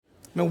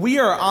Now, we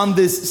are on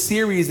this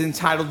series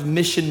entitled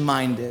Mission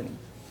Minded.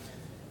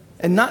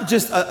 And not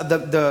just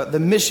the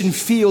mission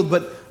field,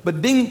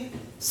 but being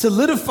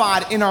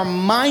solidified in our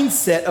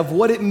mindset of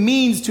what it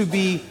means to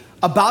be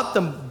about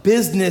the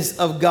business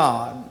of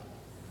God.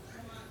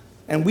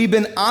 And we've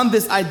been on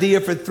this idea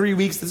for 3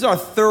 weeks. This is our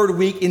third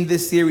week in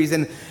this series.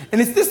 And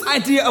it's this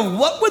idea of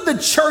what would the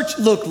church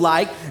look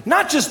like,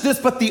 not just this,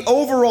 but the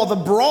overall, the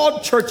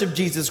broad church of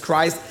Jesus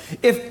Christ,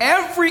 if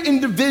every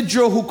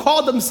individual who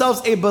called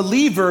themselves a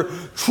believer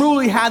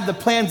truly had the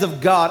plans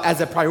of God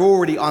as a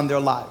priority on their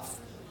life.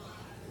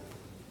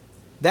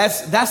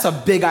 That's a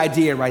big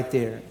idea right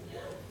there.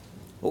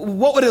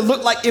 What would it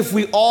look like if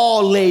we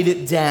all laid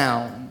it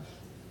down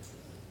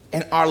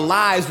and our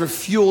lives were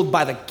fueled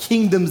by the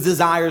kingdom's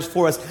desires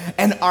for us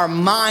and our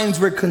minds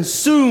were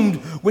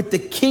consumed with the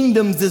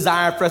kingdom's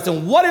desire for us?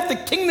 And what if the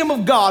kingdom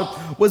of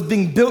God was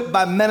being built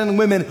by men and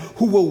women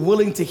who were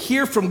willing to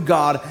hear from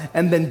God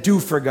and then do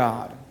for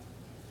God?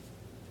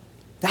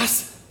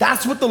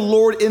 That's what the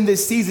Lord in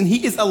this season,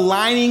 he is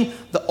aligning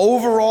the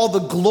overall, the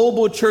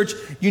global church.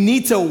 You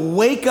need to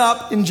wake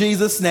up in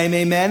Jesus' name,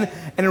 amen,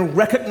 and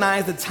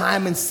recognize the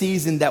time and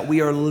season that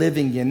we are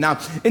living in. Now,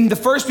 in the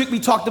first week, we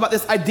talked about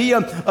this idea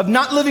of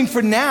not living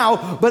for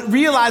now, but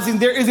realizing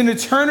there is an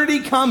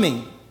eternity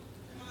coming.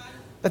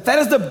 That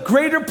is the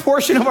greater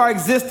portion of our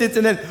existence,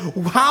 and that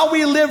how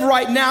we live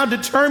right now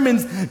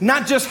determines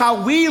not just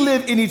how we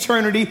live in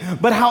eternity,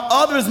 but how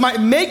others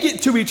might make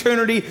it to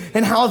eternity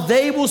and how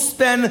they will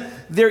spend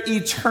their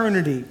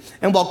eternity.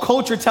 And while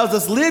culture tells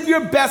us, live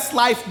your best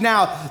life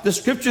now, the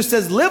scripture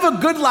says, live a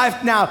good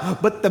life now,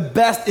 but the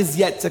best is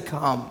yet to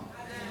come.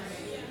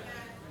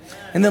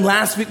 And then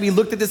last week, we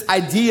looked at this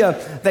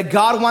idea that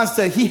God wants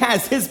to, he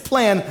has his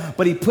plan,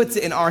 but he puts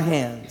it in our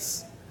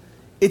hands.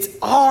 It's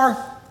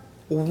our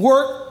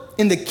work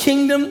in the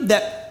kingdom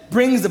that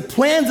brings the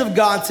plans of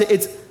God to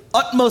its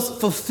utmost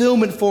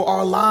fulfillment for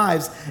our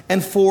lives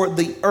and for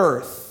the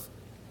earth.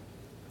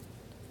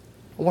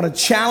 I want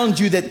to challenge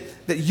you that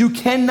you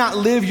cannot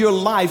live your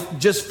life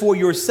just for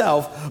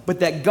yourself, but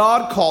that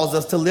God calls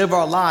us to live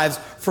our lives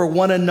for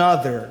one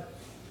another.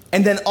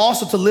 And then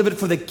also to live it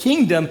for the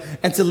kingdom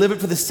and to live it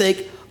for the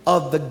sake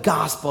of the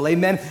gospel,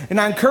 amen. And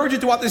I encourage you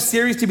throughout this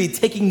series to be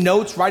taking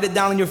notes, write it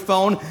down on your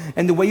phone.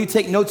 And the way you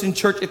take notes in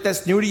church, if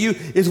that's new to you,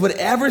 is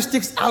whatever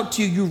sticks out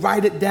to you, you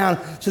write it down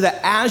so that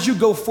as you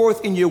go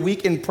forth in your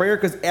week in prayer,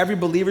 because every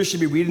believer should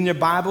be reading their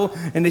Bible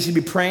and they should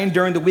be praying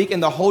during the week,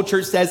 and the whole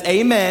church says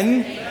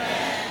amen.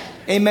 Amen,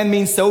 amen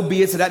means so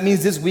be it. So that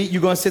means this week you're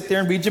going to sit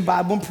there and read your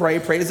Bible and pray.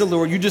 Praise the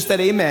Lord. You just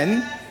said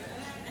amen.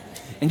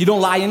 And you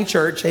don't lie in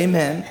church,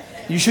 amen.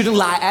 You shouldn't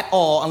lie at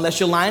all unless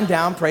you're lying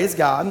down, praise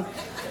God.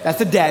 That's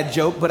a dad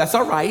joke, but that's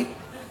all right.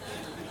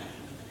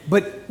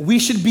 But we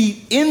should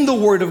be in the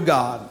Word of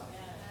God.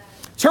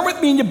 Turn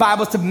with me in your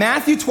Bibles to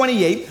Matthew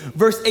 28,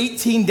 verse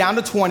 18 down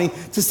to 20,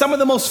 to some of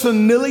the most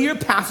familiar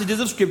passages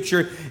of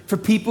Scripture for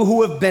people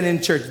who have been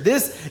in church.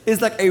 This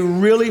is like a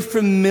really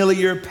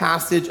familiar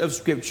passage of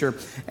Scripture,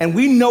 and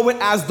we know it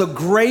as the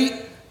Great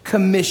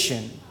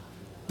Commission.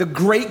 The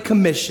Great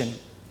Commission.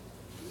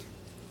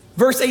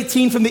 Verse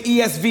 18 from the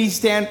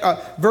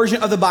ESV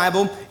version of the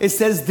Bible, it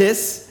says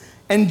this: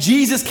 "And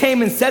Jesus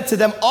came and said to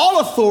them, all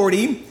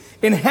authority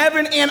in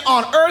heaven and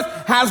on earth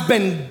has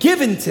been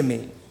given to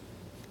me.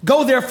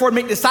 Go therefore and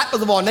make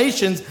disciples of all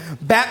nations,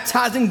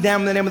 baptizing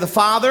them in the name of the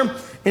Father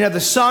and of the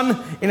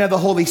Son and of the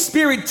Holy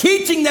Spirit,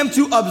 teaching them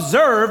to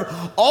observe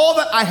all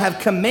that I have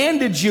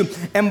commanded you.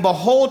 And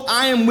behold,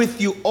 I am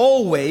with you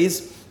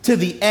always to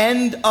the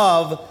end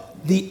of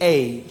the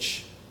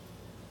age."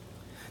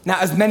 Now,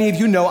 as many of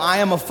you know, I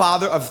am a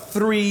father of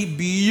 3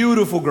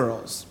 beautiful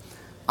girls.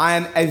 I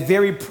am a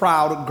very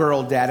proud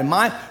girl dad.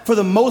 And for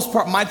the most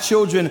part, my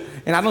children,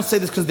 and I don't say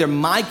this because they're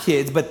my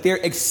kids, but they're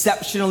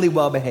exceptionally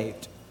well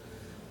behaved.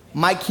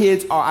 My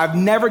kids I've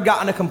never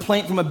gotten a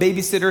complaint from a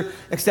babysitter,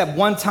 except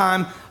one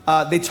time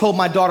they told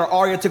my daughter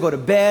Aria to go to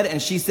bed,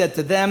 and she said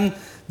to them,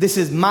 "This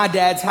is my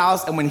dad's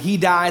house, and when he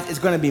dies, it's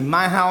going to be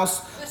my house.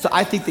 So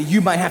I think that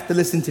you might have to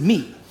listen to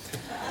me."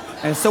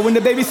 And so when the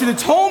babysitter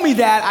told me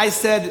that, I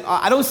said,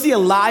 I don't see a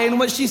lie in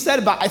what she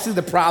said, but I see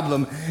the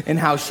problem in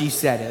how she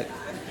said it.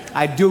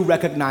 I do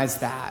recognize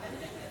that.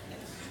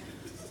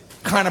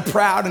 Kind of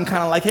proud and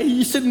kind of like, hey,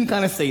 you shouldn't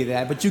kind of say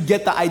that, but you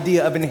get the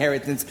idea of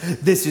inheritance.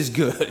 This is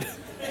good.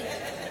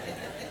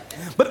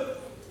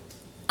 But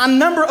on a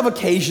number of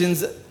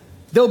occasions,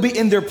 they'll be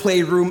in their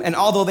playroom, and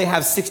although they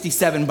have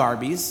 67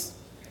 Barbies,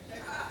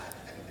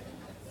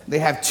 they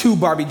have 2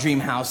 Barbie dream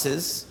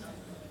houses,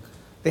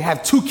 they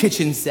have 2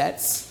 kitchen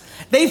sets,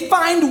 they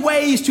find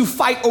ways to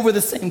fight over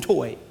the same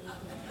toy.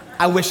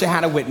 I wish I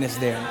had a witness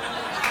there.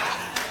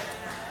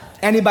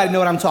 Anybody know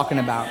what I'm talking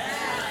about?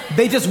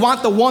 They just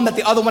want the one that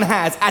the other one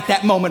has at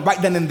that moment,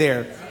 right then and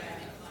there.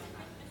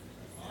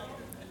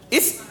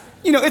 It's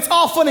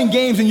all fun and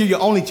games when you're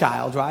your only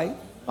child, right?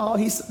 Oh,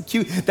 he's so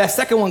cute. That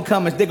second one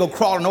comes, they go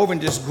crawling over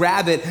and just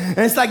grab it. And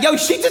it's like, yo,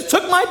 she just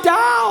took my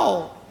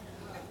doll.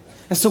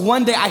 And so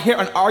one day I hear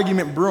an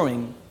argument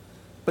brewing.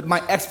 But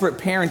my expert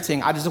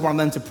parenting, I just want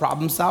them to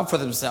problem solve for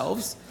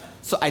themselves.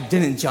 So I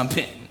didn't jump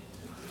in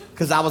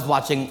because I was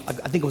watching, I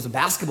think it was a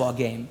basketball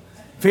game.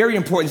 Very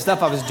important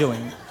stuff I was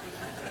doing.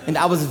 And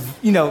I was,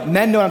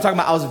 men know what I'm talking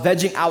about. I was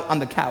vegging out on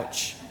the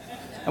couch.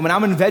 And when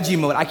I'm in veggie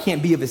mode, I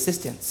can't be of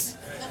assistance.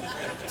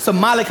 So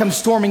Miley comes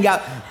storming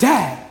out,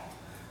 Dad,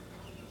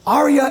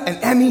 Aria and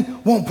Emmy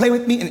won't play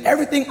with me, and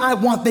everything I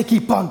want, they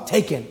keep on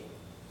taking.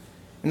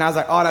 And I was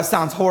like, oh, that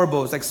sounds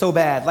horrible. It's like so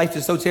bad. Life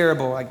is so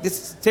terrible. Like,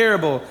 this is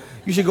terrible.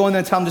 You should go in there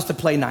and tell them just to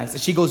play nice.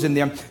 And she goes in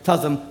there and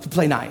tells them to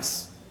play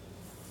nice.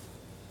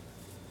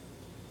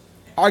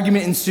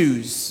 Argument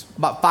ensues.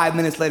 About 5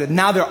 minutes later,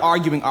 now they're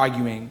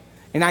arguing.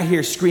 And I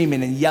hear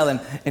screaming and yelling,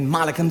 and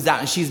Miley comes out,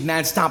 and she's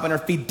mad, stomping her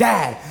feet.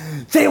 Dad,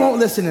 they won't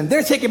listen, and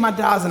they're taking my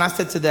dolls. And I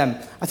said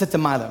to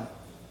Miley,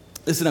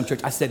 listen up, church.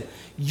 I said,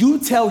 you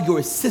tell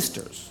your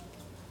sisters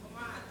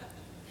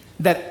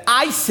that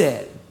I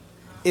said,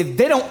 if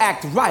they don't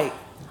act right,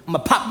 I'm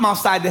going to pop them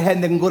outside the head,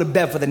 and they can go to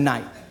bed for the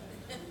night.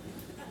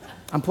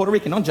 I'm Puerto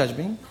Rican, don't judge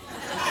me.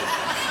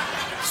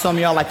 Some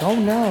of y'all are like, oh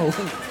no.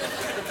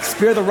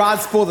 Spare the rod,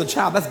 spoil the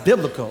child. That's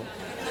biblical.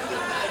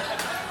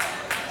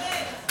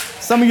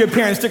 Some of your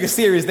parents took it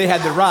serious. They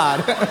had the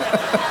rod.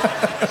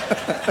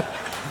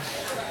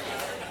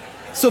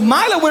 So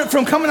Mila went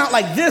from coming out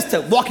like this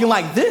to walking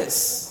like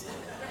this.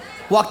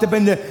 Walked up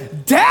in there.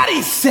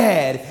 Daddy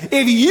said,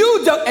 if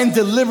you don't, and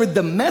delivered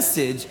the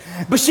message.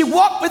 But she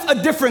walked with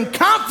a different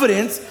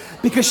confidence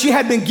because she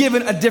had been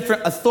given a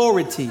different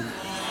authority.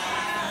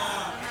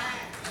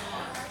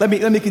 Let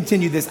me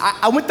continue this.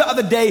 I went the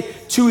other day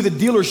to the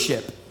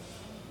dealership.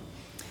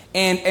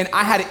 And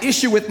I had an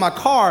issue with my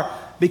car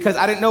because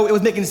I didn't know it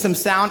was making some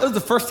sound. It was the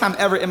first time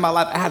ever in my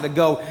life I had to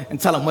go and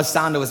tell them what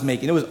sound it was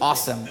making. It was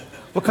awesome.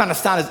 What kind of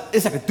sound is it?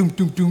 It's like a doom,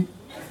 doom, doom.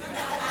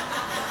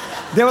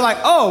 They were like,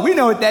 oh, we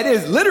know what that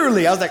is,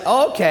 literally. I was like,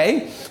 oh,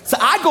 okay. So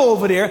I go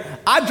over there,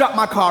 I drop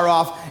my car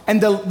off,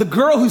 and the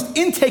girl who's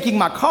intaking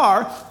my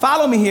car,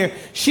 follow me here,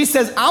 she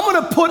says, I'm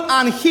gonna put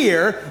on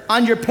here,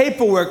 on your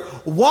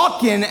paperwork,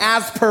 walk in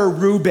as per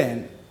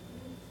Reuben.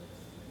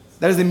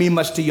 That doesn't mean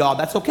much to y'all,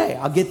 that's okay,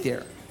 I'll get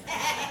there.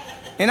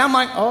 And I'm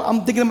like, oh,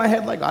 I'm thinking in my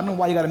head, like, I don't know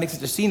why you gotta make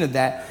such a scene of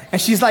that.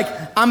 And she's like,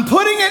 I'm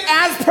putting it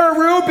as per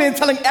Reuben,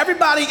 telling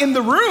everybody in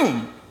the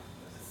room.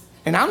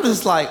 And I'm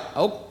just like,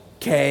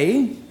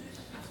 okay.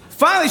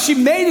 Finally, she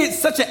made it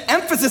such an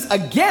emphasis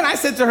again. I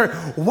said to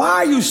her, why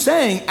are you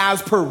saying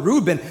as per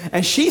Reuben?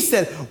 And she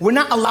said, we're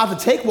not allowed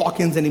to take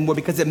walk-ins anymore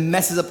because it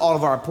messes up all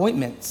of our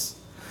appointments.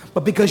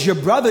 But because your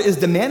brother is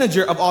the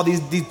manager of all these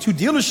two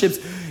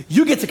dealerships,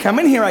 you get to come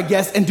in here, I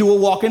guess, and do a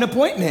walk-in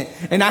appointment.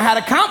 And I had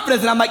a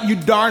confidence, and I'm like, you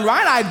darn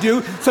right I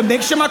do. So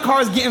make sure my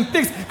car is getting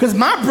fixed because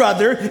my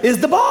brother is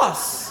the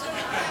boss.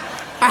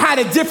 I had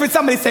a different,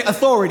 somebody say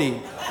authority.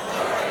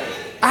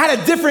 I had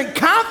a different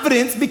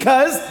confidence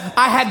because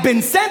I had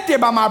been sent there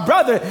by my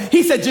brother.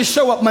 He said, just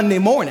show up Monday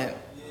morning.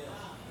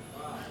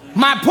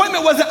 My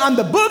appointment wasn't on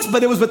the books,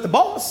 but it was with the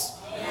boss.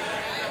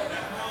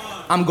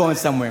 I'm going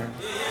somewhere.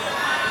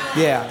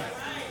 Yeah.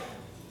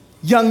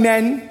 Young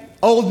men,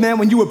 old men,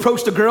 when you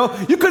approached a girl,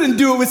 you couldn't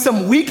do it with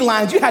some weak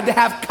lines. You had to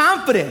have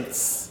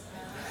confidence.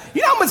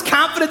 You know how much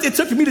confidence it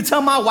took for me to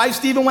tell my wife,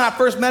 Stephen, when I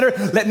first met her,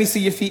 let me see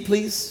your feet,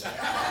 please?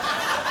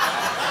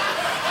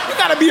 You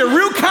gotta be a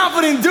real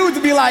confident dude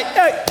to be like,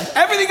 hey,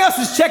 everything else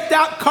is checked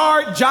out,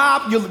 car,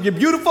 job, you're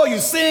beautiful, you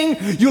sing,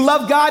 you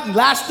love God, and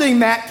last thing,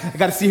 Matt, I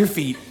gotta see your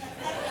feet.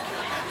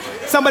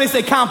 Somebody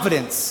say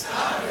confidence.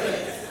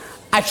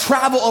 I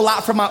travel a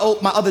lot for my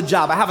other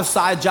job. I have a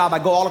side job. I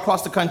go all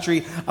across the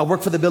country. I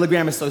work for the Billy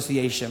Graham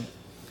Association.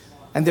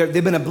 And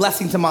they've been a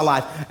blessing to my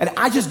life. And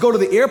I just go to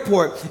the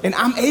airport, and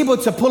I'm able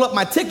to pull up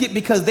my ticket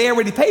because they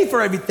already paid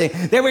for everything.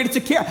 They already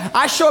took care.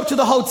 I show up to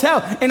the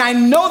hotel, and I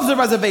know there's a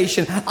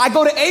reservation. I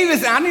go to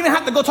Avis, and I don't even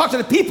have to go talk to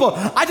the people.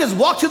 I just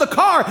walk to the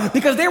car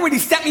because they already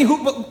set me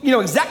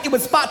exactly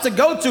what spot to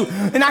go to.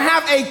 And I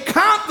have a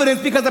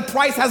confidence because the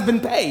price has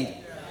been paid.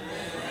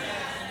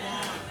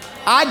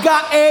 I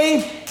got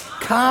a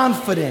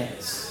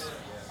confidence.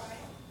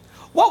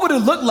 What would it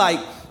look like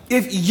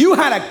if you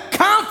had a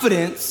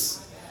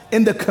confidence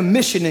in the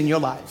commission in your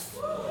life?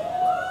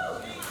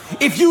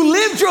 If you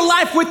lived your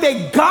life with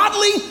a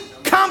godly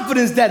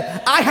confidence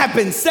that I have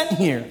been sent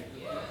here.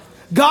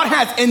 God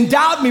has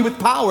endowed me with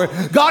power.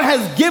 God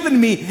has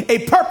given me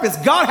a purpose.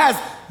 God has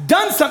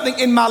done something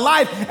in my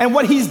life, and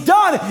what he's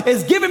done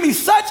is given me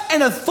such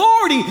an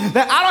authority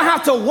that I don't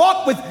have to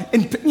walk with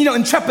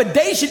in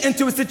trepidation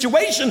into a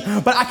situation,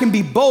 but I can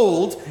be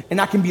bold and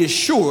I can be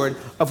assured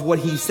of what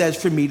he says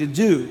for me to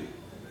do.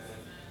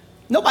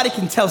 Nobody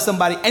can tell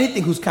somebody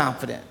anything who's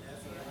confident.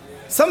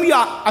 Some of y'all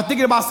are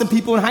thinking about some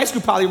people in high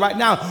school probably right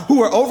now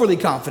who are overly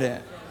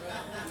confident.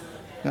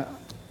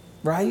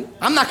 Right?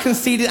 I'm not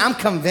conceited, I'm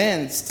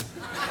convinced.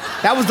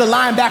 That was the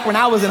line back when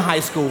I was in high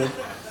school.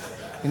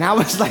 And I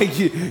was like,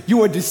 you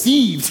were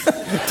deceived.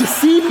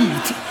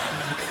 Deceived.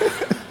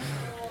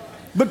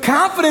 But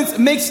confidence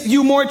makes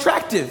you more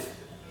attractive.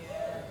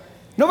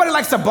 Nobody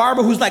likes a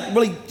barber who's like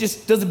really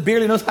just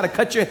barely knows how to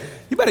cut your hair.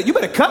 You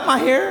better cut my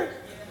hair.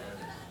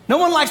 No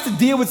one likes to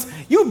deal with,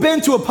 you've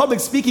been to a public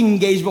speaking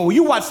engagement where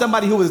you watch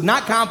somebody who is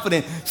not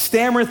confident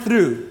stammer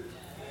through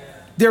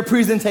their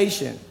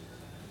presentation.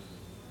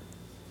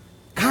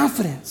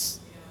 Confidence.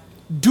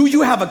 Do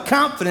you have a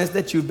confidence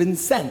that you've been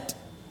sent?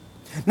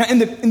 Now,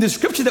 in the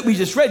scripture that we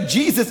just read,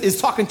 Jesus is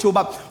talking to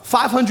about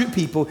 500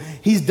 people.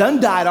 He's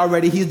done died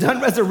already. He's done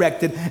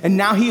resurrected. And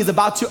now he is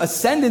about to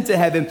ascend into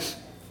heaven.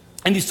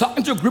 And he's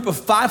talking to a group of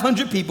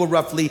 500 people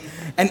roughly.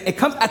 And it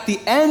comes at the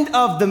end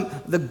of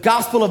the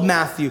Gospel of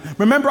Matthew.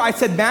 Remember, I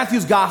said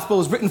Matthew's Gospel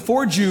was written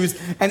for Jews.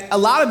 And a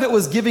lot of it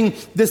was giving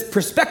this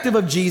perspective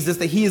of Jesus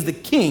that he is the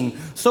king.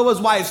 So is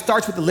why it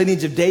starts with the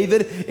lineage of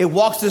David. It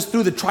walks us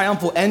through the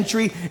triumphal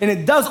entry. And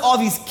it does all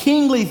these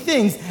kingly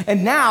things.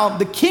 And now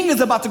the king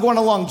is about to go on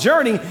a long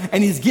journey.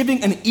 And he's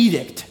giving an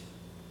edict.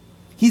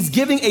 He's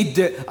giving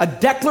a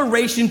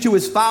declaration to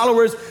his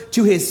followers,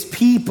 to his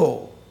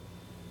people.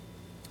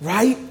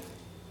 Right?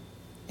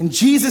 And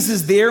Jesus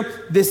is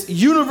there, this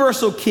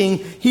universal king.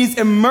 He's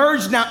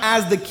emerged now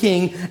as the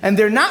king, and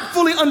they're not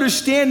fully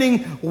understanding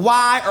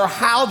why or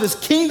how this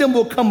kingdom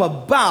will come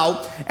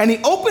about. And he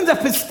opens up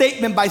his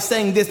statement by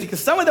saying this, because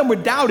some of them were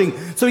doubting.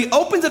 So he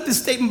opens up this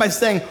statement by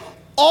saying,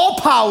 all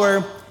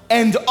power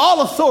and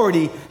all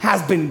authority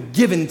has been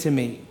given to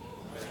me.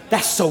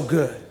 That's so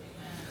good.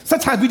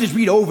 Sometimes we just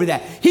read over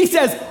that. He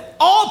says,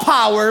 all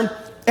power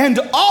and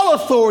all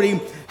authority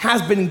has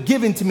been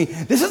given to me.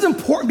 This is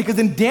important because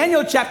in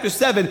Daniel chapter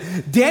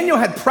 7, Daniel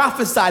had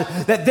prophesied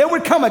that there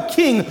would come a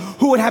king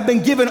who would have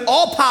been given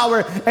all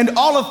power and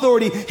all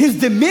authority. His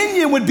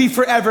dominion would be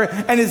forever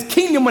and his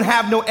kingdom would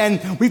have no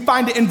end. We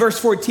find it in verse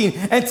 14.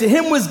 And to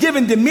him was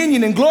given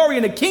dominion and glory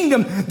and a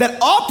kingdom that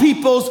all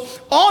peoples,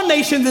 all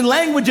nations and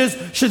languages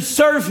should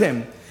serve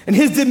him. And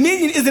his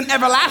dominion is an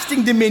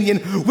everlasting dominion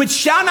which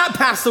shall not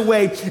pass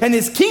away, and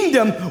his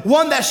kingdom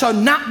one that shall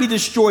not be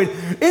destroyed.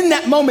 In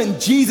that moment,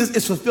 Jesus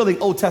is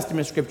fulfilling Old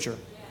Testament scripture.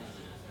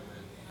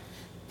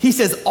 He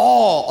says,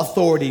 all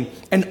authority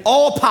and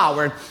all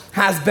power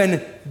has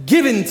been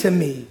given to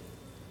me.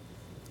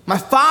 My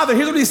Father,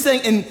 here's what he's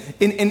saying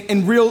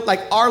in real,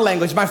 like our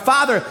language. My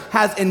Father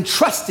has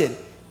entrusted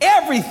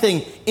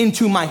everything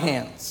into my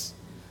hands.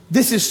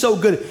 This is so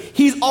good.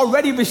 He's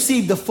already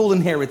received the full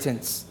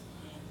inheritance.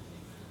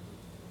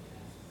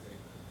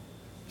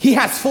 He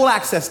has full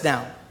access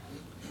now.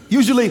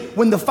 Usually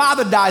when the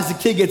father dies, the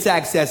kid gets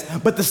access,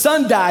 but the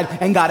son died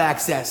and got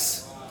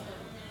access.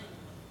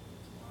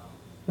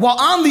 While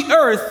on the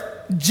earth,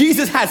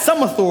 Jesus had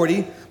some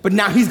authority, but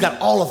now he's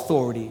got all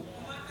authority.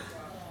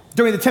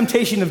 During the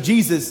temptation of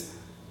Jesus,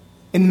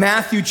 in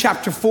Matthew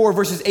chapter 4,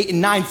 verses 8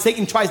 and 9,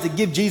 Satan tries to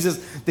give Jesus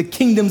the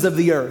kingdoms of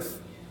the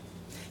earth.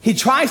 He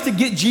tries to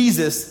get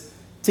Jesus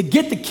to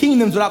get the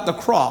kingdoms without the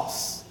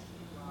cross.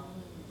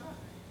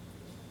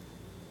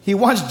 He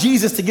wants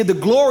Jesus to get the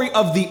glory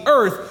of the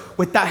earth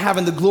without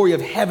having the glory of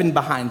heaven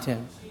behind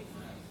him.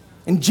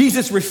 And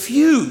Jesus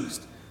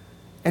refused.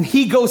 And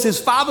he goes his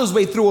Father's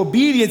way through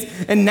obedience.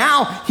 And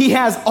now he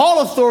has all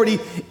authority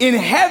in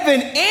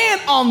heaven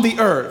and on the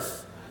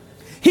earth.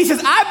 He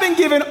says, I've been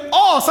given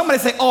all, somebody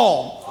say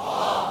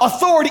all,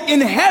 authority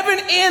in heaven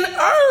and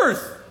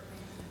earth.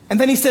 And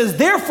then he says,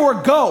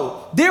 therefore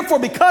go. Therefore,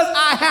 because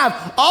I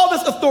have all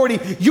this authority,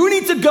 you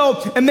need to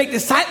go and make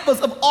disciples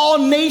of all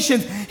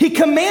nations. He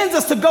commands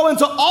us to go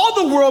into all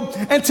the world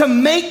and to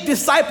make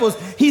disciples.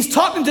 He's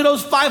talking to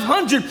those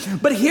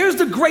 500. But here's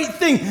the great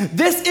thing.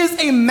 This is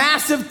a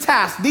massive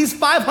task. These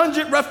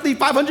 500, roughly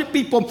 500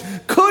 people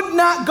could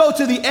not go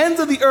to the ends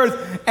of the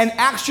earth and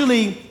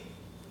actually,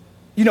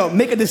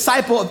 make a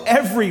disciple of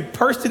every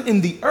person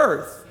in the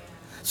earth.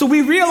 So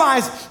we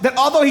realize that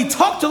although he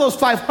talked to those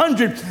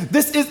 500,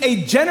 this is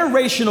a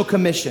generational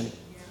commission.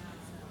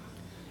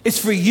 It's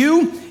for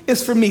you,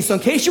 it's for me. So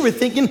in case you were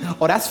thinking,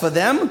 oh, that's for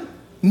them,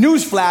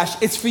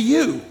 newsflash, it's for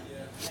you.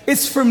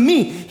 It's for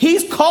me.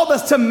 He's called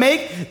us to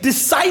make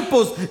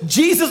disciples.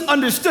 Jesus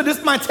understood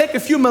this might take a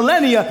few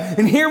millennia,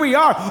 and here we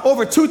are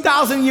over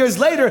 2,000 years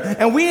later,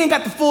 and we ain't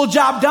got the full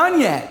job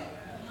done yet.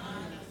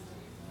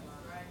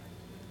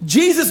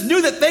 Jesus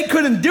knew that they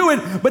couldn't do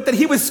it, but that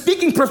he was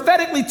speaking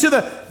prophetically to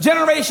the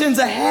generations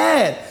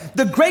ahead.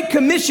 The Great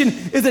Commission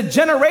is a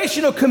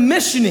generational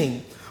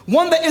commissioning,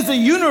 one that is a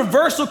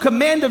universal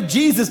command of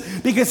Jesus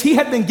because he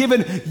had been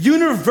given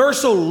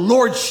universal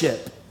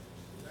lordship.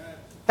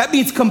 That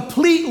means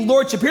complete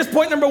lordship. Here's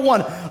point number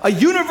one. A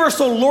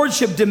universal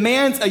lordship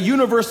demands a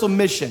universal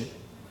mission.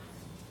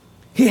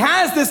 He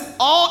has this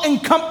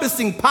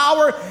all-encompassing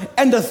power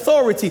and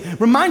authority.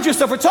 Remind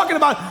yourself, we're talking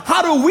about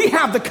how do we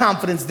have the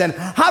confidence then?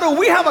 How do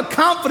we have a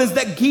confidence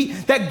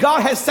that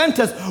God has sent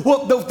us?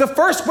 Well, the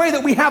first way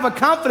that we have a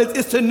confidence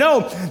is to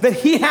know that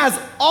he has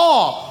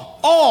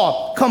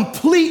all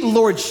complete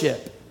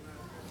lordship.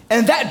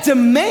 And that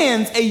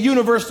demands a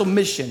universal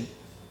mission.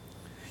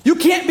 You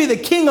can't be the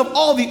king of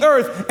all the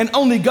earth and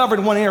only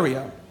govern one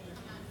area.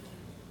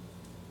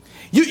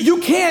 You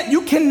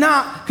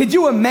cannot, could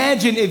you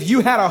imagine if you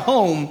had a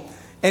home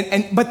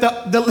but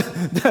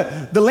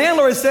the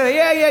landlord said,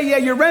 yeah,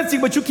 you're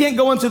renting, but you can't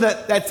go into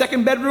that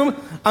second bedroom.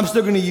 I'm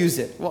still going to use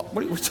it. Well,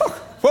 what are you talking?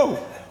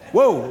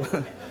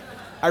 Whoa.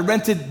 I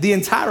rented the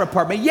entire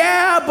apartment.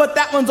 Yeah, but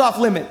that one's off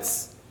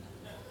limits.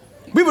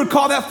 We would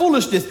call that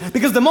foolishness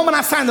because the moment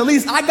I signed the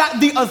lease, I got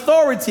the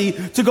authority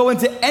to go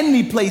into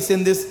any place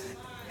in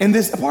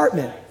this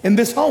apartment, in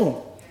this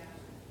home.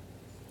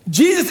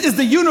 Jesus is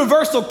the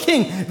universal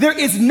king. There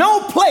is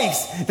no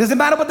place, doesn't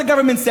matter what the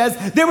government says,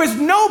 there is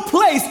no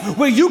place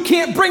where you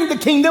can't bring the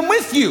kingdom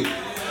with you.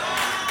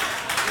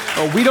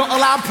 Oh, we don't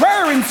allow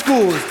prayer in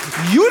schools.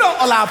 You don't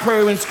allow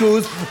prayer in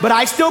schools, but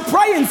I still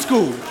pray in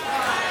school.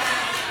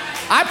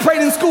 I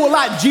prayed in school a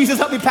lot. Jesus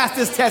helped me pass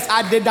this test.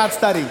 I did not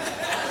study.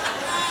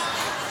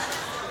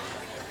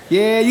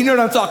 Yeah, you know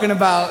what I'm talking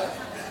about.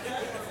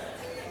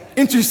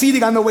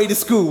 Interceding on the way to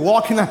school,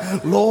 walking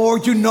on,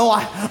 Lord, you know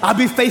I'll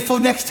be faithful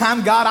next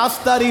time, God, I'll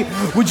study.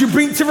 Would you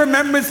bring to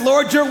remembrance,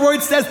 Lord, your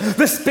word says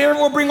the Spirit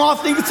will bring all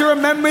things to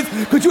remembrance.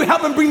 Could you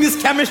help him bring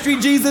this chemistry,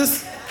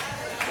 Jesus?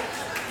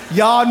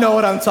 Y'all know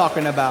what I'm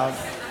talking about.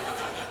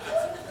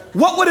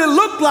 What would it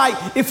look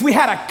like if we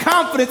had a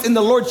confidence in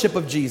the lordship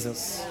of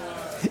Jesus,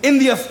 in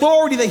the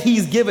authority that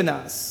he's given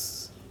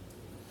us?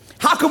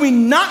 How can we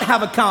not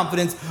have a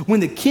confidence when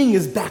the king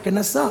is backing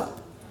us up?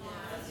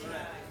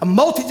 A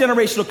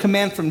multi-generational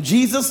command from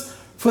Jesus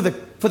for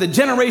the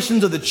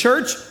generations of the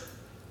church,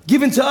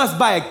 given to us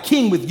by a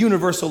king with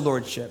universal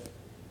lordship.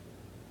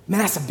 Man,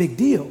 that's a big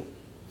deal.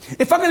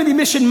 If I'm going to be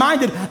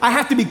mission-minded, I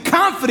have to be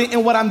confident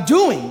in what I'm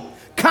doing,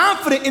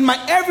 confident in my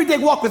everyday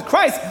walk with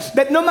Christ,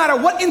 that no matter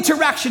what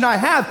interaction I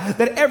have,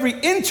 that every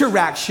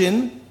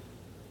interaction,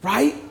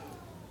 right,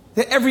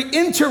 that every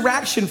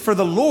interaction for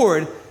the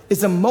Lord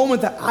is a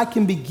moment that I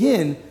can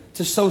begin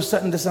to sow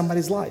something to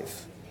somebody's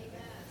life.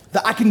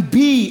 That I can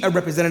be a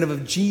representative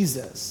of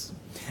Jesus.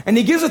 And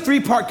he gives a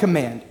 3-part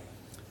command.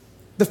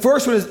 The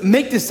first one is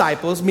make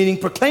disciples, meaning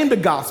proclaim the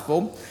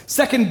gospel.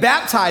 Second,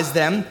 baptize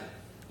them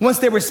once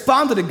they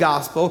respond to the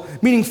gospel,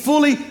 meaning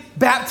fully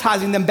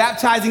baptizing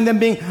them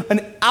being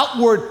an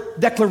outward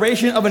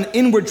declaration of an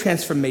inward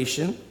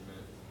transformation.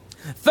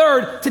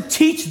 Third, to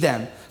teach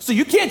them. So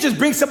you can't just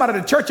bring somebody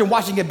to church and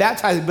watch them get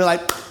baptized and be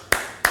like,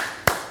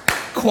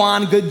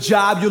 Quan, good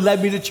job. You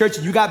led me to church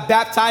and you got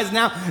baptized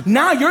now.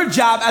 Now your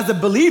job as a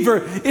believer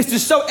is to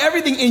sow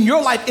everything in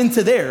your life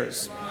into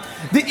theirs.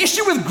 The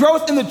issue with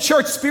growth in the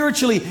church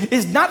spiritually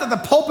is not that the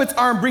pulpits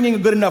aren't bringing a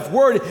good enough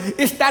word.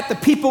 It's that the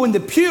people in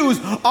the pews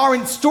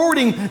aren't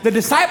stewarding the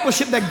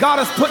discipleship that God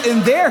has put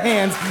in their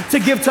hands to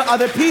give to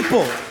other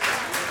people.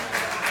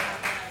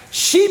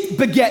 Sheep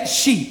beget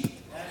sheep.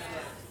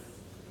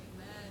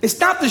 It's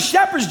not the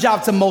shepherd's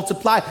job to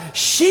multiply.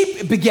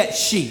 Sheep beget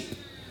sheep.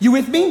 You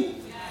with me?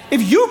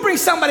 If you bring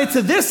somebody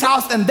to this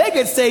house and they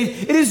get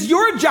saved, it is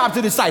your job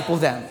to disciple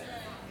them.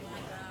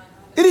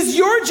 It is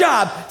your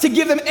job to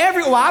give them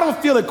I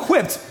don't feel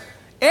equipped.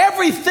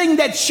 Everything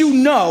that you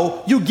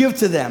know, you give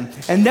to them.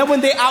 And then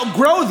when they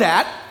outgrow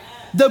that,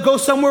 they'll go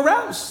somewhere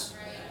else.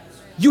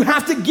 You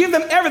have to give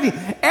them everything.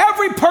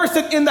 Every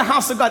person in the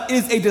house of God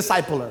is a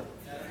discipler.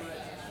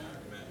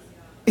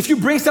 If you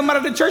bring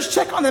somebody to church,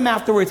 check on them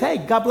afterwards. Hey,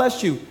 God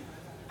bless you.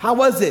 How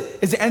was it?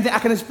 Is there anything I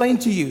can explain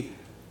to you?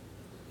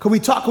 Can we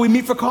talk? Can we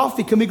meet for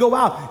coffee? Can we go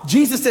out?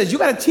 Jesus says, you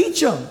got to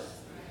teach them.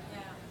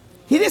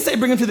 He didn't say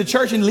bring them to the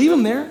church and leave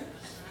them there.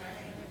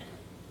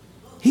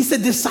 He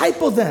said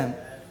disciple them.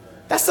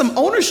 That's some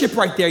ownership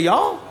right there,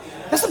 y'all.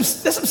 That's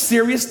some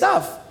serious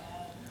stuff.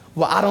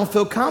 Well, I don't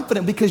feel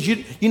confident because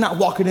you're not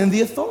walking in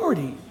the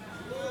authority.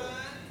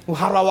 Well,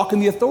 how do I walk in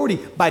the authority?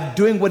 By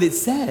doing what it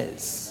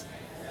says.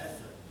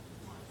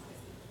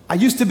 I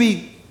used to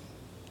be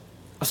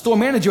a store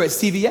manager at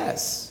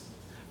CVS.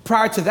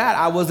 Prior to that,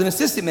 I was an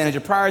assistant manager.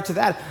 Prior to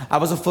that, I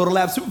was a photo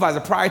lab supervisor.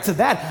 Prior to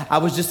that, I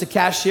was just a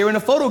cashier and a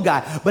photo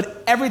guy.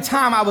 But every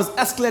time I was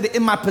escalated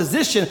in my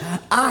position,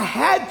 I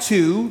had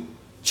to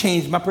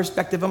change my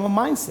perspective and my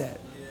mindset.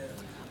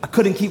 I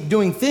couldn't keep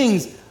doing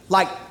things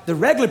like the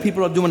regular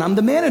people are doing. I'm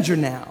the manager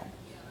now.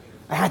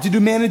 I had to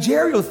do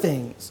managerial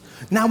things.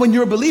 Now, when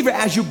you're a believer,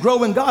 as you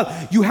grow in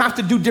God, you have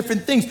to do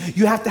different things.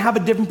 You have to have a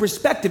different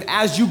perspective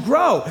as you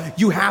grow.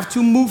 You have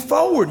to move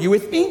forward. You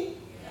with me?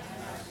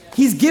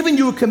 He's given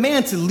you a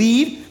command to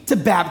lead, to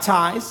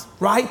baptize,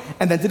 right?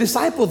 And then to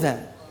disciple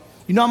them.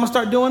 You know what I'm going to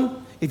start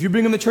doing? If you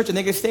bring them to church and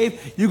they get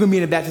saved, you're going to be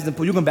in a baptism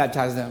pool. You're going to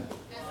baptize them.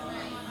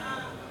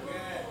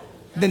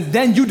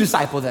 Then you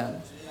disciple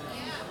them.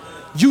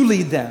 You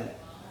lead them.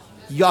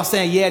 Y'all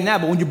saying, yeah, now,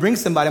 but when you bring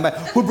somebody, I'm like,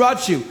 who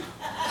brought you?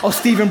 Oh,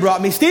 Stephen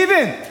brought me.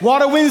 Stephen,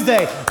 Water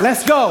Wednesday.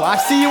 Let's go. I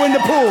see you in the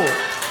pool.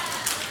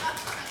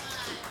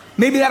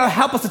 Maybe that'll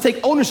help us to take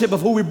ownership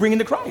of who we bring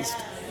into Christ.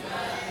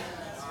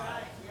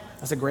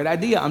 That's a great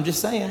idea. I'm just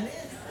saying.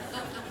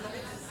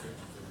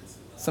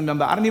 Some of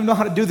them, I don't even know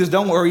how to do this.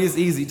 Don't worry, it's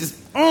easy. Just,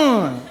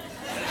 All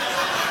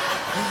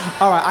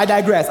right, I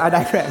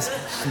digress.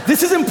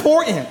 This is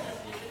important.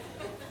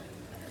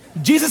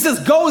 Jesus says,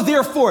 go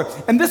therefore.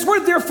 And this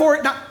word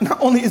therefore,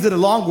 not only is it a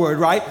long word,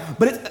 right?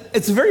 But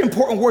it's a very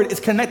important word. It's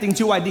connecting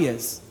two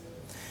ideas.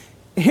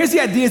 Here's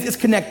the ideas it's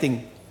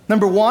connecting.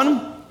 Number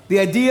one, the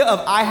idea of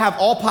I have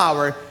all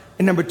power.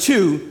 And number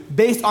two,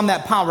 based on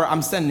that power,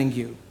 I'm sending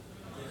you.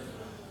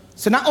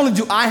 So not only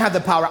do I have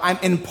the power, I'm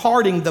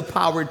imparting the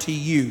power to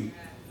you.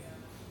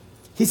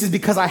 He says,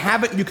 because I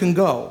have it, you can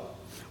go.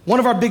 One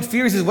of our big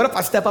fears is, what if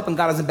I step up and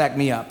God doesn't back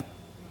me up?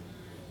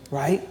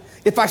 Right?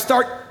 If I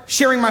start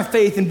sharing my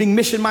faith and being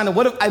mission-minded,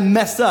 what if I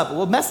mess up?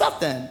 Well, mess up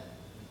then.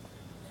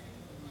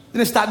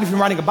 Then it stops me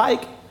from riding a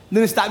bike.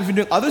 Then it stops me from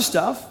doing other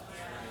stuff.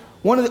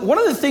 One of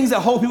the things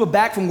that hold people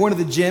back from going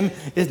to the gym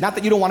is not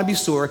that you don't want to be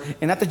sore,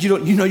 and not that you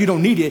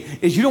don't need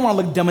it, is you don't want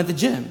to look dumb at the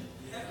gym.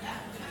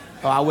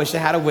 Oh, I wish I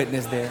had a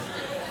witness there.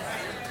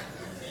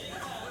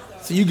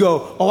 So you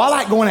go, oh, I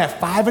like going at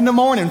 5 in the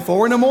morning,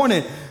 4 in the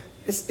morning.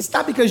 It's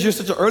not because you're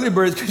such an early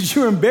bird, it's because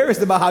you're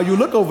embarrassed about how you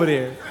look over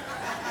there.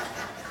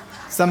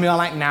 Some of y'all are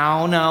like,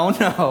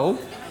 no.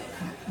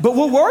 But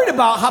we're worried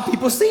about how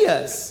people see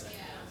us,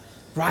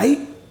 right?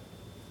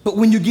 But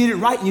when you get it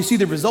right and you see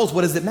the results,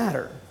 what does it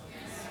matter?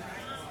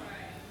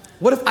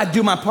 What if I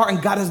do my part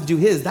and God doesn't do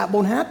his? That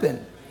won't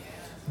happen.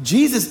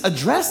 Jesus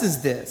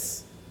addresses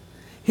this.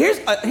 Here's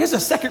a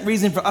second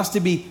reason for us to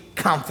be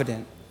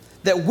confident.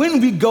 That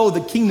when we go,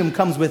 the kingdom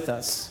comes with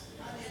us.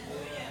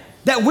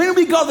 That when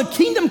we go, the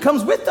kingdom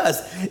comes with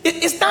us.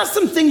 It's not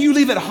something you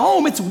leave at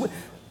home.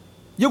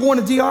 You're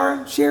going to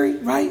DR, Sherry,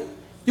 right?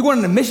 You're going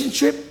on a mission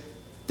trip.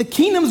 The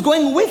kingdom's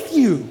going with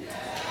you.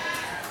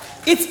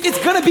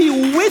 It's going to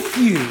be with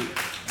you.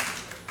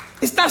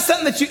 It's not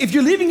something that if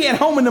you're leaving it at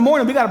home in the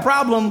morning, we got a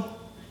problem.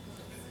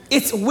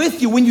 It's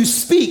with you. When you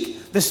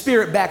speak, the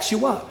Spirit backs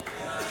you up.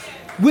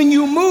 When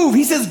you move,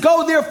 he says,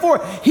 go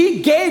therefore.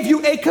 He gave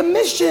you a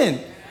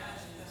commission.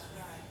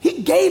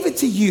 He gave it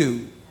to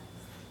you.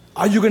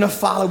 Are you going to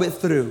follow it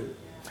through?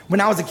 When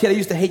I was a kid, I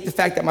used to hate the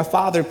fact that my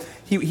father,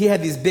 he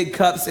had these big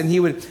cups, and he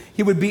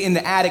would be in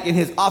the attic in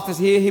his office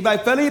here. He'd be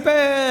like, Felipe.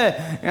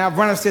 And I'd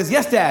run upstairs,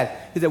 yes, Dad.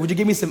 He said, would you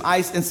give me some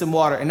ice and some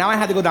water? And now I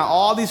had to go down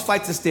all these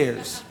flights of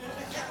stairs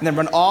and then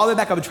run all the way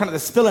back up and try not to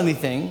spill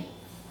anything.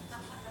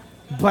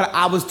 But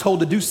I was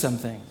told to do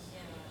something.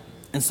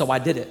 And so I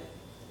did it.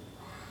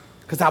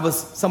 Because I was,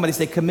 somebody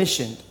say,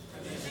 commissioned.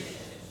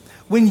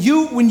 When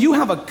you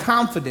have a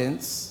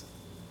confidence,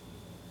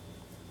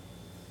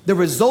 the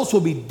results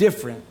will be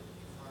different.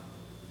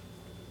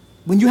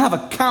 When you have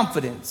a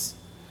confidence,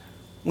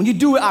 when you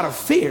do it out of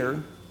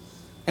fear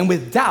and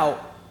with doubt,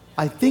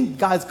 I think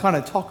God's kind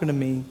of talking to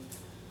me.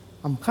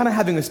 I'm kind of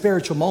having a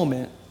spiritual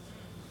moment.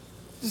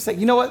 Just like,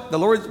 you know what? The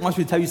Lord wants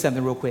me to tell you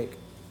something real quick.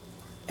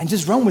 And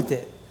just run with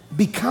it.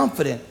 Be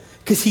confident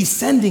because he's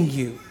sending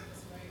you.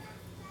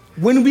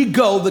 When we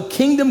go, the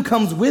kingdom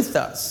comes with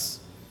us.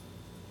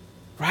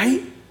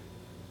 Right?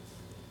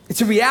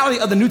 It's a reality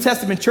of the New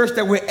Testament church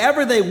that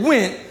wherever they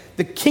went,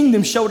 the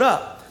kingdom showed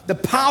up. The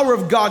power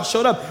of God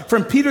showed up.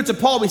 From Peter to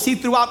Paul, we see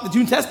throughout the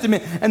New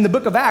Testament and the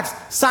book of Acts,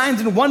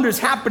 signs and wonders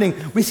happening.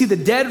 We see the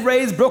dead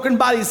raised, broken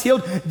bodies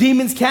healed,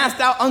 demons cast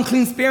out,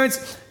 unclean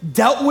spirits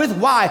dealt with.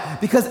 Why?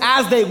 Because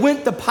as they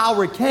went, the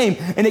power came.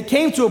 And it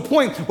came to a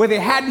point where they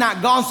had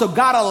not gone, so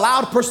God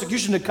allowed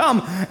persecution to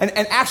come and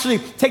actually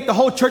take the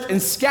whole church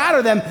and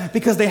scatter them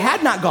because they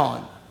had not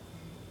gone.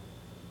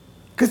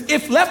 Because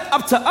if left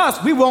up to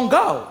us, we won't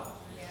go.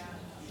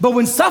 But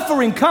when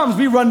suffering comes,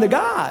 we run to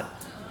God.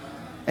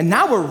 And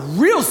now we're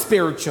real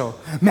spiritual.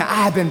 Man,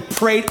 I have been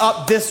prayed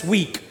up this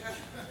week.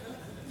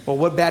 Well,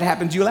 what bad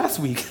happened to you last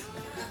week?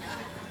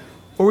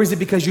 Or is it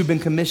because you've been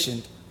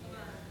commissioned?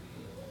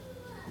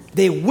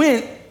 They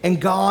went,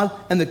 and God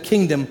and the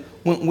kingdom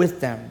went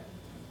with them.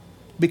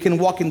 We can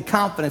walk in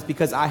confidence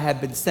because I have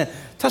been sent.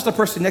 Touch the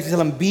person next to you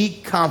and tell them,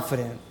 be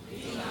confident.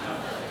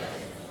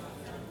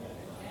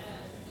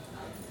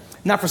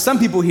 Now, for some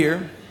people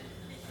here,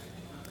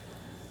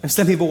 and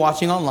some people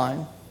watching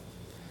online,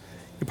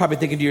 you're probably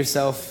thinking to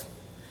yourself,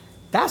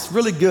 that's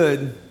really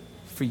good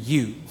for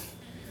you.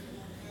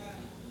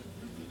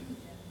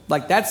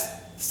 Like,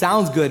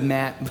 sounds good,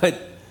 Matt,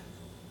 but,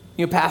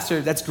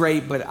 Pastor, that's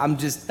great, but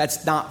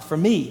that's not for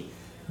me.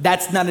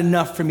 That's not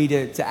enough for me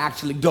to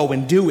actually go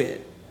and do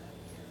it.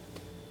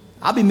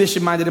 I'll be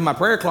mission-minded in my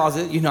prayer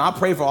closet. I'll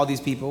pray for all these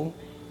people.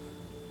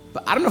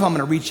 But I don't know if I'm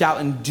going to reach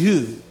out and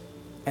do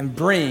and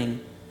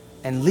bring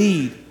and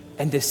lead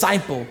and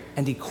disciple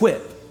and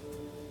equip.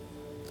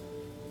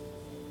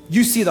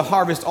 You see the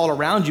harvest all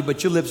around you,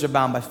 but your lips are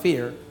bound by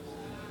fear.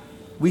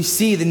 We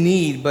see the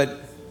need,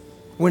 but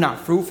we're not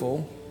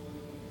fruitful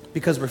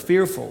because we're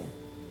fearful.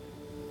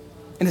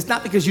 And it's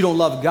not because you don't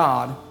love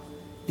God.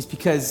 It's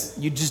because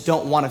you just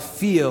don't want to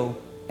feel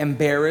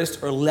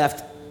embarrassed or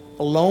left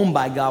alone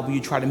by God when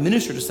you try to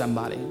minister to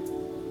somebody.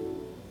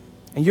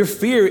 And your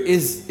fear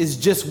is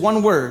just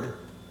one word,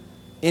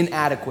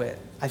 inadequate.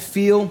 I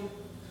feel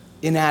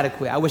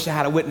inadequate. I wish I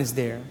had a witness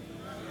there.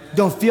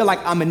 Don't feel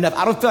like I'm enough.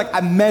 I don't feel like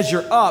I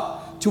measure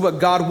up to what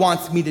God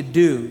wants me to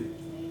do.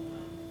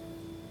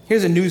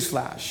 Here's a news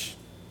flash.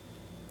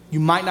 You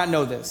might not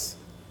know this.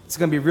 It's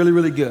going to be really,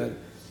 really good.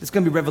 It's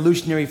going to be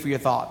revolutionary for your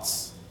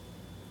thoughts.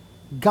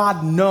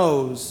 God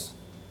knows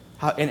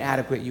how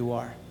inadequate you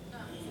are.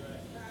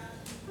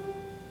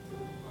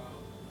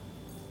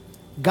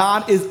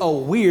 God is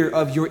aware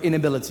of your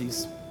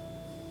inabilities.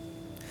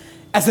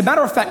 As a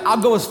matter of fact,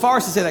 I'll go as far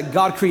as to say that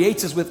God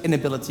creates us with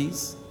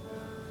inabilities.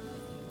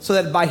 so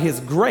that by his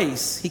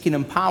grace, he can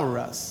empower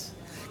us.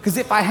 Because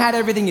if I had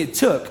everything it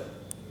took,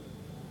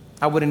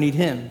 I wouldn't need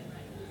him.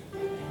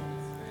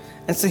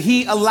 And so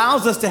he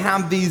allows us to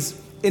have these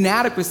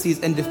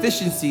inadequacies and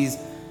deficiencies.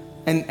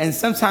 And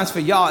sometimes for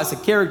y'all, it's a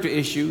character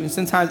issue. And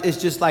sometimes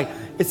it's just like,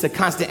 it's a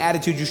constant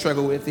attitude you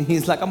struggle with. And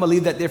he's like, I'm going to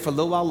leave that there for a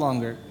little while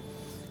longer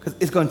because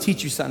it's going to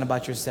teach you something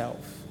about yourself.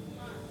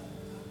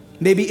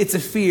 Maybe it's a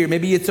fear.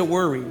 Maybe it's a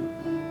worry.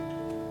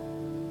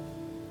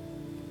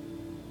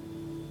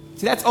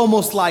 See, that's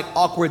almost like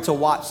awkward to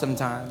watch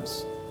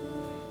sometimes.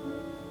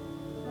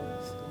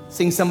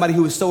 Seeing somebody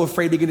who is so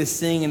afraid they're going to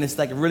sing and it's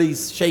like really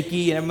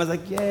shaky and everyone's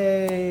like,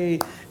 yay.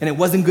 And it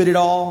wasn't good at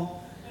all.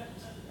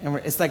 And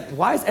it's like,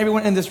 why is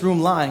everyone in this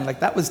room lying?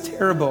 Like, that was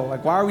terrible.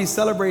 Like, why are we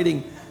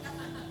celebrating?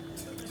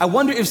 I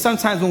wonder if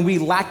sometimes when we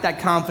lack that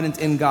confidence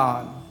in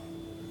God,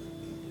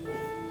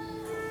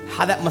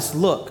 how that must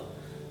look.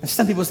 And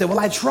some people say, well,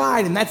 I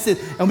tried and that's it.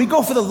 And we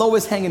go for the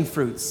lowest hanging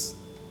fruits.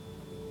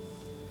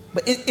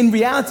 But in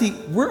reality,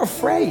 we're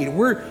afraid.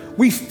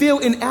 We feel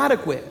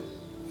inadequate.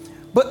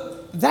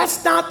 But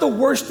that's not the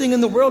worst thing in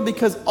the world,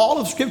 because all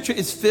of Scripture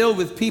is filled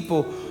with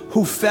people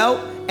who felt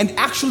and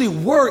actually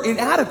were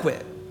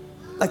inadequate.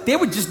 Like, they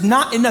were just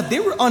not enough. They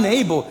were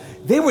unable.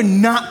 They were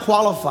not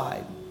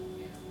qualified.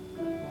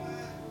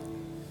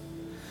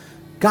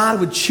 God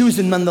would choose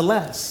them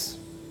nonetheless.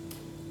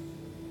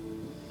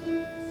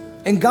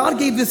 And God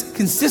gave this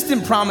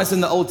consistent promise in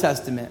the Old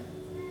Testament.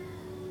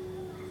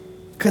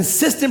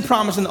 Consistent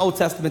promise in the Old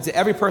Testament to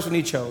every person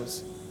he chose.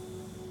 Do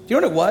you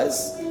know what it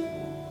was?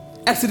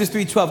 Exodus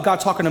 3:12,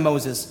 God talking to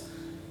Moses.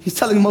 He's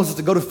telling Moses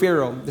to go to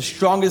Pharaoh, the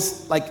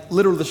strongest, like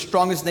literally the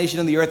strongest nation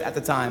on the earth at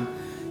the time.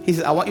 He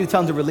said, I want you to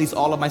tell him to release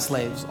all of my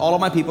slaves, all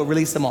of my people,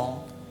 release them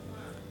all.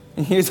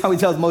 And here's how he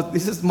tells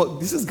Moses,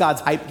 this is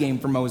God's hype game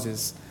for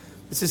Moses.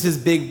 This is his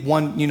big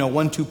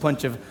 1-2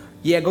 punch of,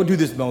 yeah, go do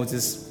this,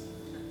 Moses.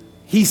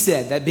 He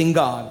said, that being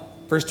God,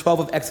 verse 12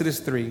 of Exodus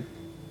 3,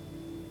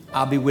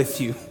 I'll be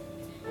with you.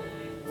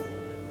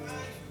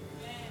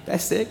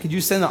 That's it. Could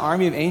you send an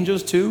army of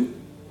angels too?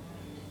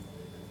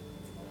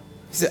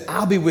 He said,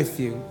 I'll be with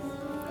you.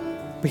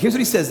 But here's what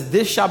he says.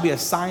 This shall be a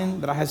sign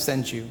that I have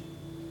sent you.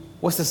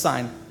 What's the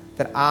sign?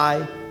 That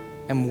I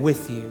am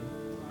with you.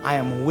 I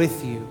am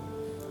with you.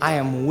 I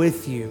am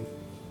with you.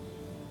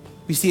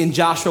 You see in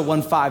Joshua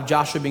 1:5,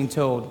 Joshua being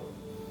told,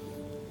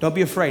 don't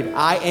be afraid.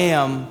 I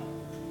am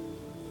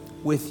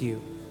with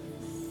you.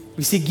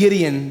 We see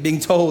Gideon being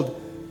told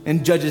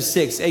in Judges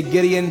 6, hey,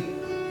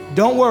 Gideon,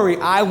 don't worry.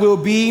 I will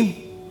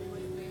be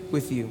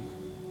with you.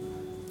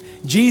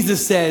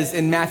 Jesus says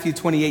in Matthew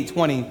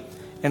 28:20,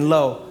 and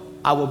lo,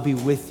 I will be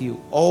with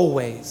you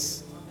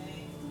always.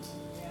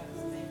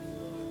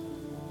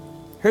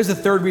 Here's the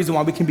third reason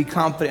why we can be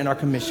confident in our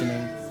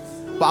commissioning.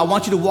 But I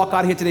want you to walk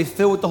out of here today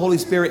filled with the Holy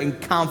Spirit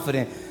and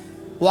confident.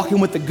 Walking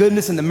with the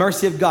goodness and the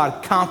mercy of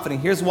God,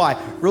 confident. Here's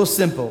why. Real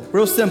simple.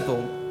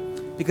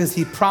 Because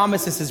he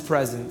promises his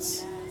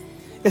presence.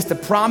 It's the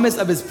promise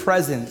of his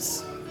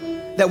presence.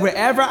 That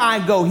wherever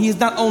I go, he's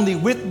not only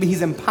with me,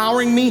 he's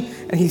empowering me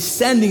and he's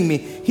sending me.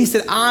 He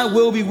said, I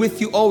will be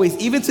with you always,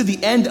 even to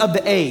the end of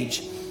the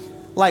age.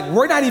 Like,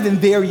 we're not even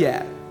there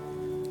yet.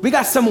 We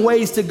got some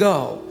ways to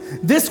go.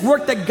 This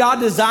work that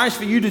God desires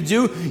for you to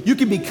do, you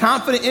can be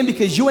confident in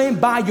because you ain't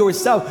by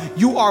yourself.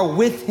 You are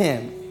with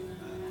him.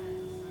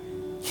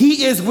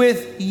 He is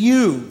with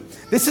you.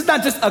 This is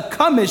not just a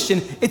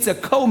commission, it's a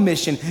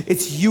commission.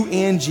 It's you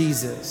and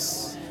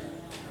Jesus.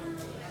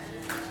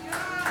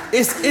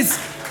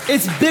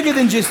 It's bigger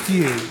than just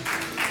you.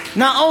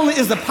 Not only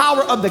is the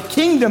power of the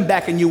kingdom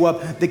backing you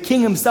up, the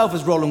king himself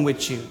is rolling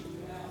with you.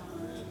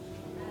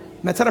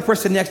 Now tell the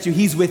person next to you,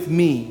 he's with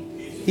me.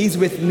 He's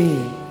with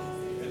me.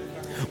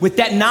 With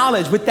that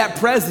knowledge, with that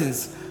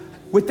presence,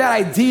 with that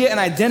idea and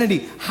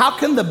identity, how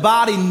can the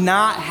body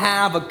not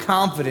have a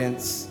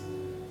confidence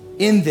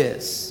in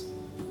this?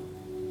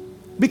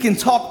 We can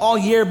talk all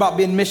year about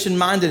being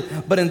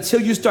mission-minded, but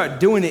until you start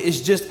doing it, it's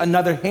just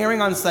another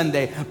hearing on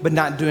Sunday, but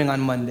not doing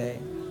on Monday.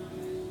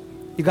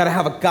 You got to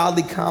have a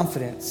godly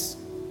confidence.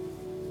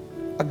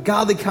 A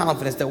godly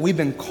confidence that we've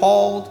been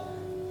called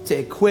to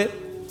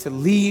equip, to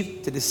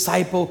lead, to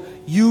disciple.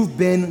 You've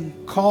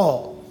been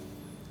called.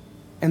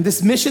 And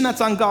this mission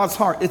that's on God's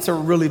heart, it's a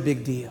really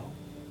big deal.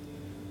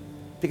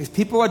 Because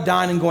people are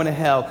dying and going to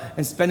hell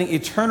and spending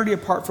eternity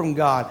apart from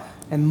God.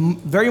 And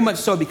very much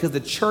so because the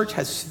church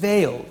has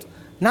failed.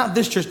 Not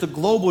this church, the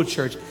global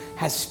church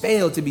has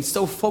failed to be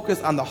so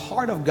focused on the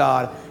heart of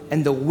God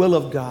and the will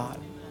of God.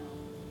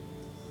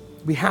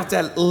 We have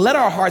to let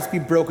our hearts be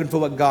broken for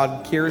what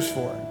God cares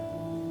for.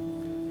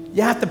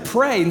 You have to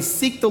pray and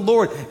seek the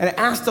Lord and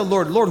ask the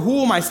Lord, Lord,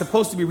 who am I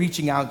supposed to be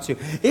reaching out to?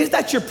 Is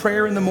that your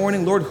prayer in the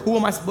morning? Lord, who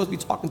am I supposed to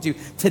be talking to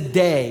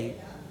today?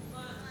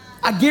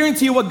 I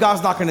guarantee you what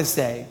God's not going to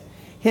say.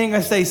 He ain't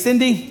going to say,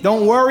 Cindy,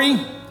 don't worry.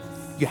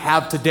 You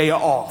have today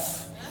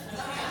off.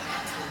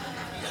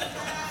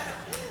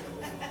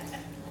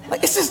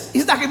 Like, it's just,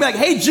 he's not going to be like,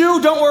 hey,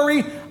 Jew, don't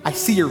worry. I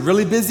see you're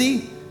really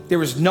busy.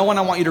 There is no one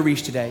I want you to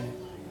reach today.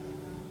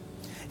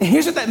 And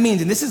here's what that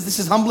means, and this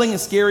is humbling and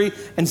scary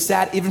and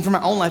sad, even for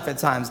my own life at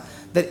times,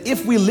 that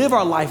if we live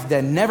our life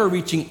then never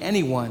reaching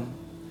anyone,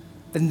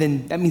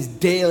 then that means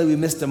daily we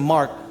miss the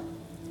mark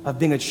of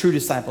being a true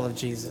disciple of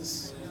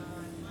Jesus.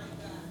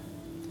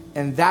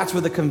 And that's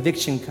where the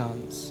conviction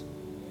comes.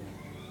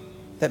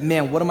 That,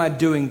 man, what am I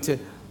doing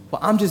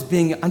I'm just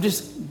being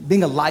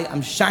a light.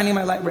 I'm shining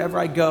my light wherever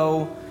I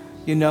go.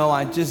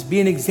 I just be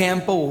an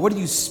example. What are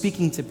you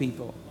speaking to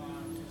people?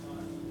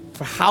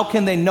 For how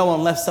can they know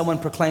unless someone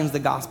proclaims the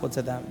gospel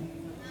to them?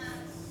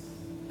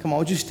 Come on,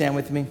 would you stand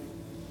with me?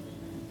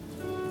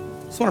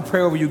 I just want to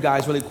pray over you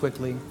guys really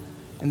quickly.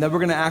 And then we're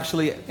going to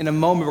actually, in a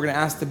moment, we're going to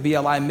ask the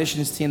BLI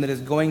missions team that is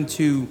going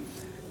to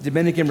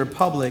Dominican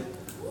Republic.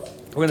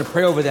 We're going to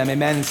pray over them,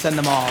 amen, and send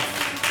them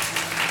off.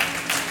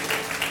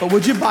 But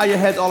would you bow your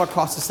heads all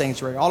across the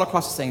sanctuary,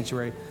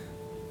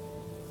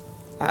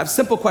 I have a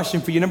simple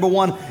question for you. Number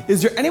one,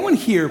 is there anyone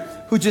here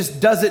who just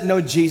doesn't know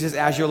Jesus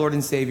as your Lord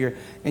and Savior,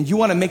 and you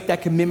want to make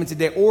that commitment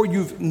today, or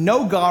you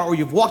know God, or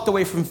you've walked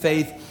away from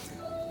faith,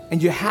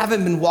 and you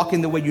haven't been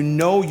walking the way you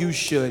know you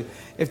should?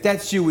 If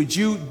that's you, would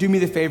you do me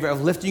the favor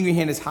of lifting your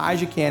hand as high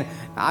as you can?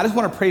 I just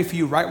want to pray for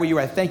you right where you're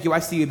at. Thank you. I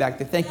see you back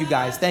there. Thank you,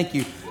 guys. Thank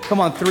you.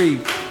 Come on, 3.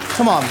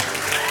 Come on.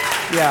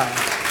 Yeah.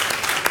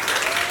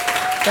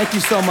 Thank you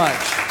so much.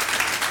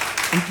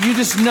 And you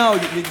just know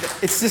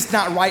it's just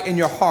not right in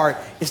your heart.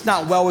 It's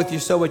not well with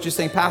your soul. What you're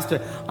saying,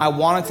 Pastor, I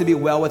want it to be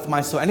well with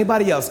my soul.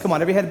 Anybody else? Come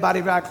on. Every head,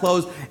 body, eye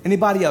closed.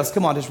 Anybody else?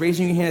 Come on. Just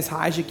raising your hand as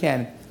high as you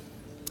can.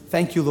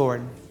 Thank you,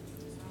 Lord.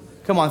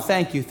 Come on.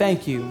 Thank you.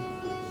 Thank you.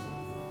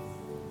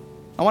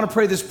 I want to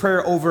pray this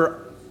prayer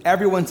over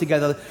everyone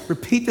together.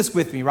 Repeat this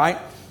with me, right?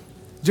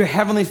 Dear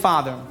Heavenly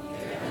Father,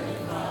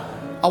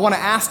 I want to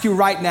ask you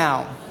right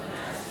now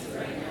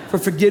for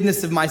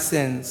forgiveness of my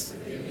sins.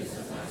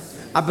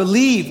 I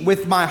believe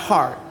with my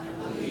heart.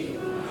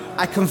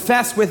 I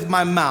confess with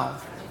my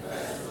mouth.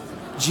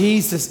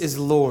 Jesus is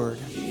Lord.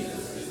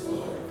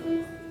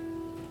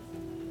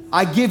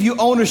 I give you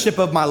ownership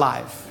of my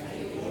life.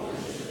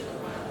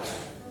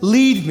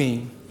 Lead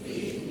me.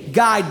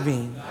 Guide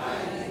me.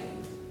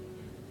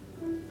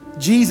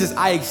 Jesus,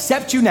 I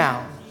accept you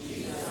now.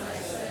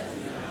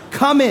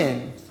 Come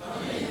in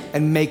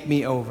and make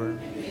me over.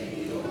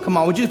 Come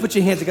on, would you just put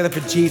your hands together for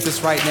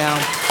Jesus right now?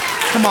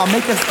 Come on,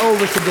 make us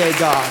over today,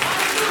 God.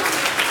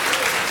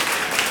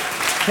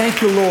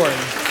 Thank you, Lord.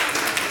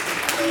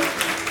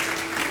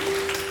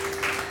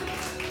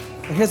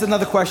 And here's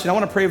another question. I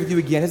want to pray with you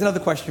again. Here's another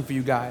question for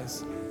you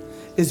guys.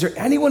 Is there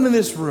anyone in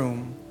this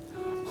room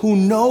who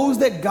knows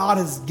that God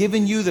has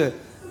given you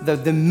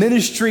the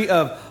ministry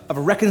of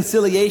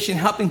reconciliation,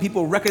 helping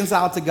people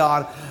reconcile to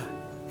God,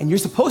 and you're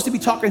supposed to be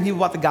talking to people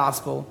about the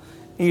gospel,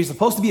 and you're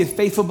supposed to be a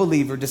faithful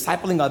believer,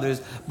 discipling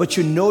others, but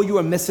you know you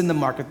are missing the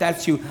mark? If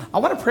that's you, I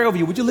want to pray over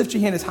you. Would you lift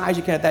your hand as high as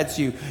you can if that's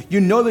you? You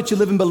know that you're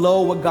living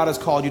below what God has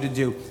called you to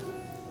do.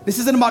 This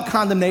isn't about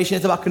condemnation.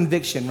 It's about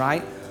conviction,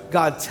 right?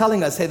 God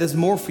telling us, hey, there's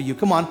more for you.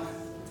 Come on.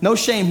 No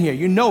shame here.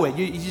 You know it.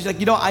 You're just like,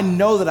 I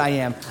know that I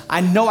am.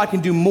 I know I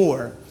can do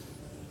more.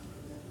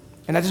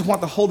 And I just want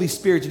the Holy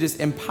Spirit to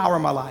just empower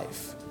my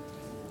life.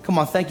 Come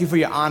on, thank you for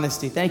your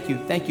honesty. Thank you,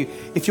 thank you.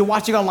 If you're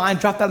watching online,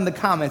 drop that in the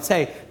comments.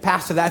 Hey,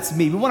 Pastor, that's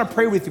me. We want to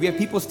pray with you. We have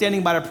people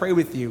standing by to pray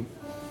with you.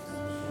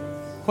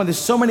 Come on, there's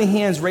so many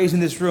hands raised in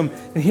this room.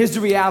 And here's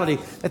the reality,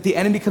 that the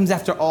enemy comes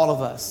after all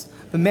of us.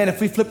 But man, if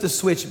we flip the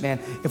switch, man,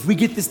 if we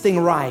get this thing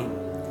right,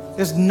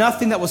 there's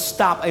nothing that will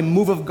stop a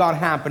move of God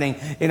happening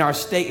in our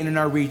state and in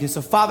our region.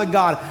 So Father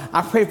God,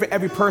 I pray for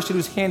every person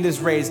whose hand is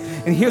raised.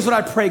 And here's what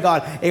I pray,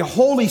 God, a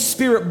Holy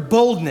Spirit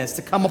boldness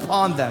to come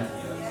upon them.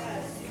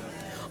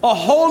 A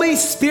Holy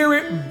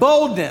Spirit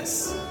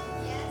boldness.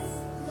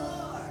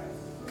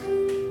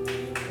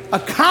 A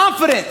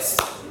confidence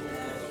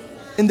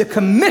in the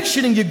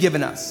commissioning you've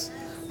given us.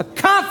 A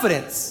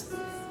confidence.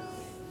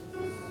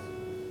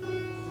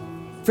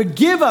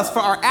 Forgive us for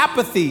our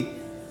apathy.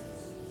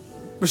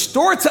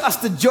 Restore to us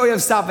the joy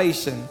of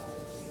salvation.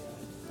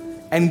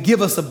 And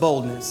give us a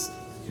boldness.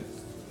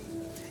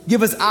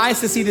 Give us eyes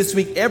to see this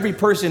week every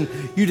person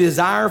you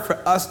desire for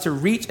us to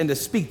reach and to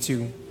speak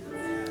to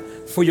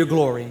for your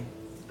glory.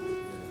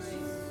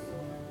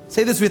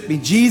 Say this with me.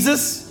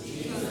 Jesus,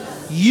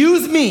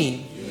 use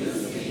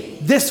me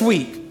this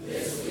week.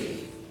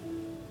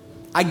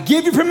 I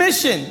give you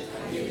permission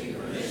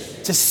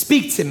to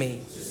speak to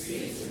me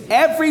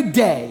every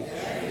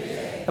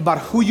day about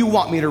who you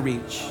want me to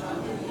reach.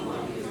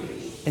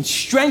 And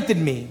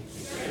strengthen me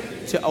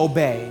to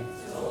obey.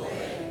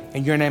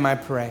 In your name I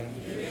pray.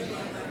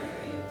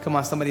 Come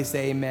on, somebody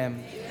say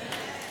amen.